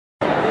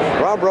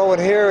Rob Rowan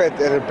here at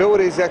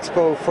Abilities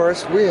Expo.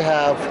 First, we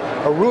have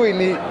a really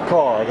neat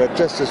car that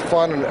just is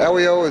fun, and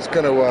Elio is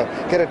going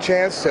to get a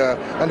chance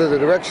under the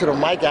direction of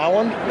Mike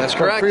Allen. That's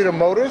from correct. Freedom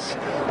Motors,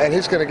 and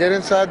he's going to get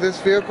inside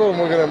this vehicle,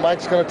 and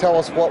Mike's going to tell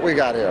us what we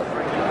got here.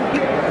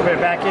 We're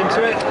back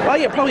into it? Well,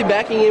 yeah, probably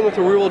backing in with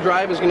the rear-wheel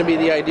drive is going to be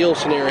the ideal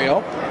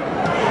scenario.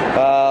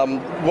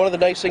 One of the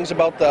nice things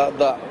about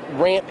the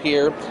ramp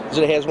here is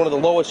that it has one of the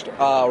lowest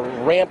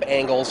ramp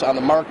angles on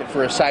the market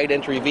for a side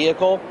entry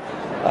vehicle.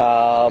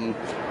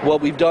 What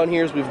we've done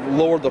here is we've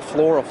lowered the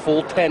floor a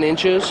full 10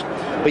 inches,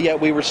 but yet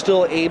we were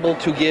still able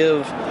to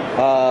give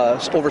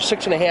over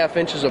 6.5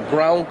 inches of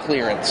ground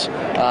clearance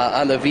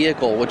on the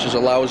vehicle, which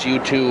allows you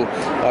to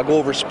go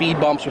over speed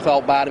bumps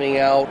without bottoming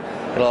out.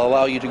 It'll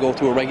allow you to go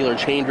through a regular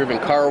chain-driven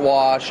car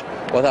wash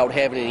without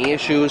having any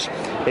issues,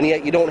 and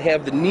yet you don't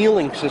have the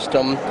kneeling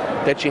system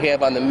that you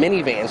have on the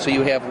minivan, so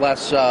you have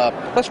less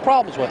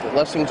problems with it,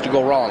 less things to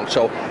go wrong.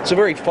 So it's a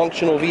very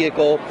functional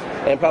vehicle,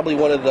 and probably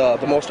one of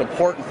the most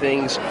important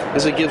things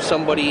is it gives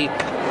somebody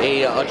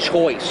a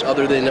choice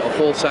other than a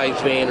full-size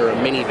van or a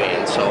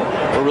minivan. So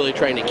we're really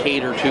trying to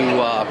cater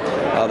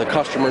to the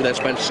customer that's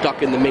been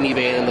stuck in the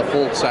minivan and the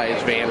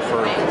full-size van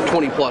for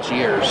 20+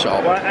 years. So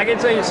well, I can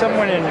tell you,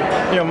 someone in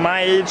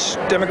my age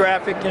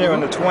demographic, in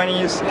the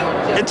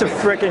 20s, it's a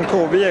freaking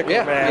cool vehicle,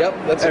 yeah, man. Yep,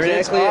 that's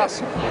exactly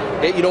it's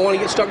awesome. it. You don't want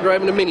to get stuck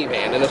driving a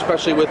minivan, and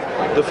especially with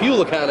the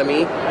fuel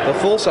economy, the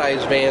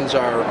full-size vans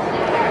are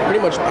pretty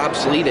much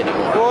obsolete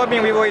anymore. Well, I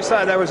mean, we've always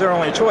thought that was our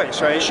only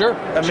choice, right? Sure.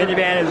 A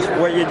minivan is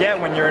what you get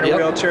when you're in a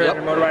wheelchair, in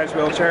a motorized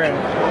wheelchair,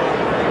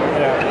 and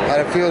How'd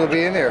it feel to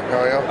be in there,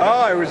 Elio?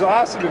 Oh, it was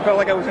awesome. It felt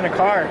like I was in a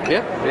car.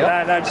 Yeah.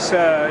 Not just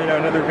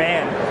another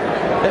van.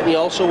 And you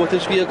also, with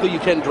this vehicle, you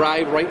can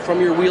drive right from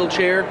your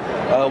wheelchair.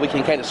 We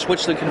can kind of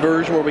switch the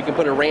conversion where we can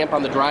put a ramp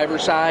on the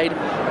driver's side,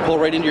 pull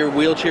right into your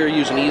wheelchair,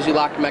 use an easy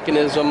lock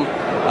mechanism,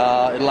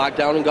 and lock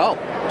down and go.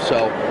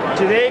 So,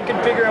 do they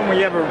configure them when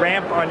you have a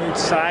ramp on each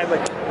side?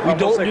 We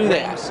don't do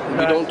that.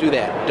 We don't do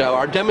that.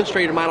 Our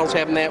demonstrator models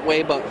have them that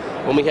way, but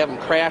when we have them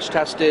crash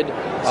tested,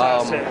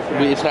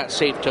 it's not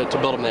safe to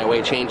build them that way.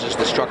 It changes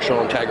the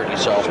structural integrity.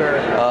 So,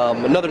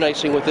 another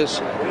nice thing with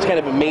this, it's kind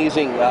of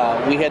amazing.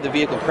 We had the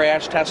vehicle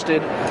crash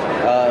tested.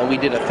 We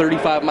did a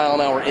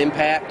 35-mile-an-hour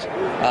impact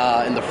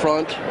in the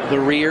front, the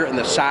rear, and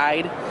the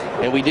side,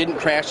 and we didn't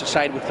crash the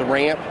side with the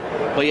ramp.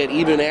 But yet,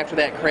 even after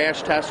that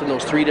crash test in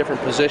those 3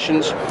 different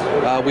positions,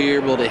 we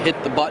were able to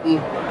hit the button,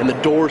 and the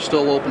door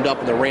still opened up,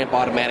 and the ramp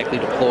automatically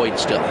deployed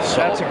still. So,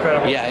 that's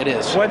incredible. Yeah, it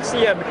is. What's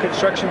the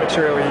construction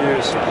material you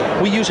use?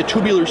 We use a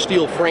tubular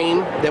steel frame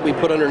that we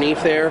put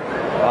underneath there,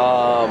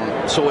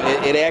 so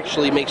it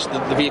actually makes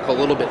the vehicle a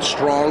little bit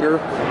stronger.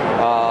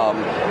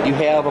 You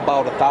have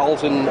about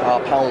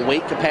 1,000-pound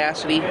weight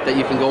capacity that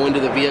you can go into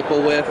the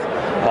vehicle with.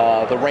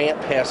 The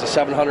ramp has a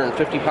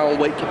 750-pound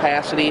weight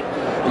capacity.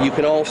 You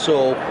can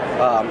also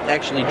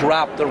actually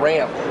drop the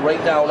ramp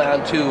right down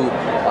onto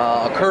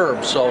a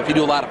curb. So if you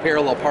do a lot of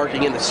parallel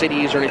parking in the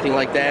cities or anything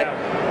like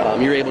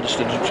that, you're able just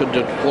to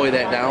deploy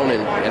that down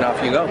and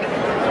off you go.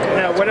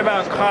 Now, what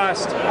about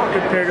cost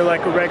compared to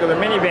like a regular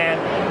minivan?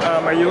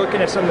 Are you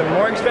looking at something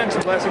more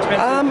expensive, less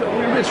expensive?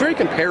 It's very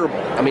comparable.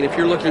 I mean, if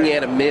you're looking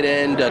at a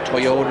mid-end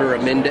Toyota or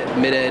a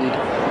mid-end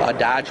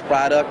Dodge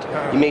product,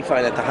 you may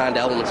find that the Honda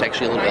Element's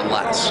actually a little bit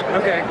less.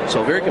 Okay.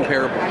 So very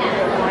comparable.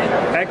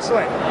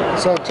 Excellent.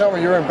 So tell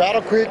me, you're in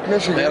Battle Creek,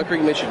 Michigan. Battle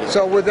Creek, Michigan.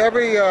 So with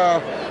every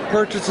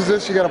purchase of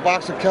this, you got a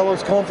box of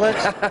Kellogg's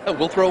cornflakes?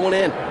 We'll throw one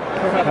in.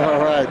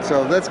 All right,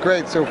 so that's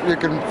great. So you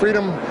can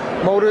Freedom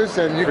Motors,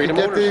 and you can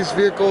get these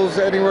vehicles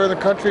anywhere in the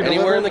country delivered?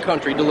 Anywhere in the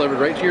country, delivered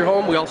right to your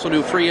home. We also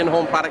do free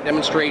in-home product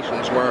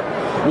demonstrations where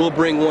we'll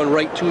bring one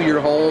right to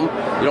your home.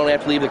 You don't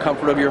have to leave the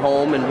comfort of your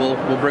home, and we'll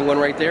bring one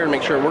right there and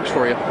make sure it works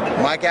for you.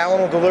 Mike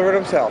Allen will deliver it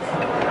himself.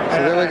 So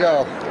there we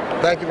go.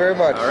 Thank you very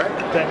much. All right.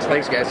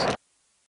 Thanks, guys.